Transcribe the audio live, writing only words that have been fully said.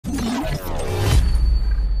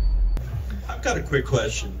I've got a quick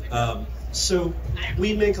question. So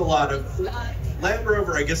we make a lot of Land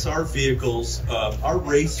Rover. I guess our vehicles, our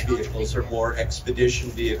race vehicles, are more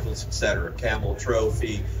expedition vehicles, etc. Camel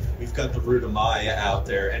Trophy. We've got the Ruta Maya out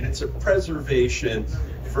there, and it's a preservation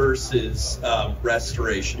versus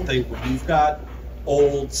restoration thing. When you've got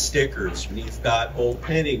old stickers, when you've got old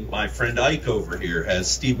painting, my friend Ike over here has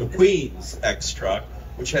Steve McQueen's X truck,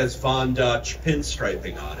 which has Von Dutch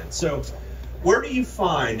pinstriping on it. So where do you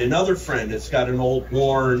find another friend that's got an old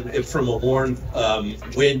from a worn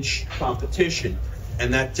winch competition,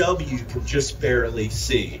 and that W you can just barely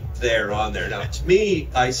see there on there? Now, to me,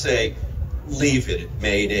 I say, leave it, it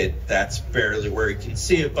made it, that's barely where you can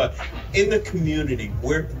see it. But in the community,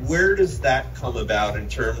 where does that come about in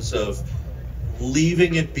terms of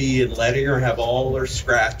leaving it be and letting her have all her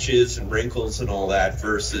scratches and wrinkles and all that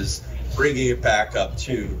versus bringing it back up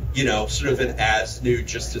to, you know, sort of an as new,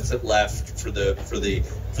 just as it left for the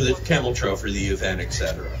Camel Trophy, the event,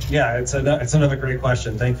 etc. Yeah, it's another great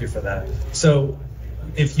question. Thank you for that. So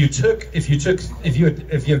if you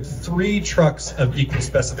had 3 trucks of equal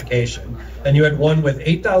specification, and you had one with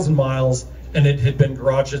 8,000 miles and it had been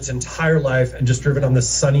garaged its entire life and just driven on the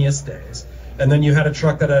sunniest days, and then you had a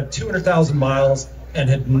truck that had 200,000 miles and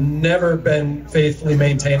had never been faithfully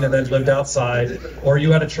maintained and then lived outside, or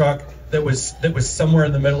you had a truck that was somewhere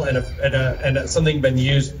in the middle and something been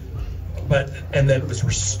used, and then it was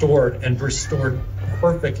restored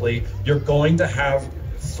perfectly, you're going to have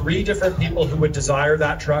 3 different people who would desire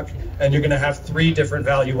that truck, and you're going to have 3 different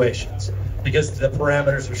valuations because the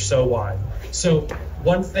parameters are so wide. So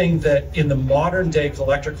one thing that in the modern day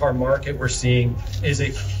collector car market we're seeing is a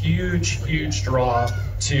huge draw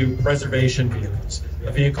to preservation vehicles.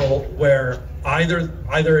 A vehicle where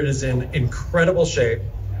either it is in incredible shape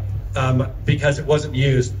because it wasn't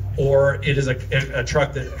used, or it is a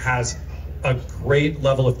truck that has a great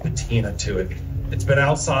level of patina to it. It's been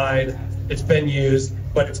outside, it's been used,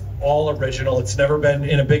 but it's all original. It's never been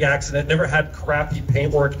in a big accident, never had crappy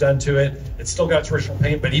paintwork done to it. It's still got its original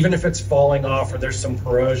paint, but even if it's falling off or there's some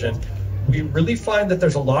corrosion, we really find that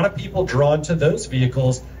there's a lot of people drawn to those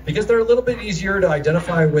vehicles because they're a little bit easier to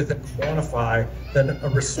identify with and quantify than a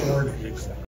restored vehicle.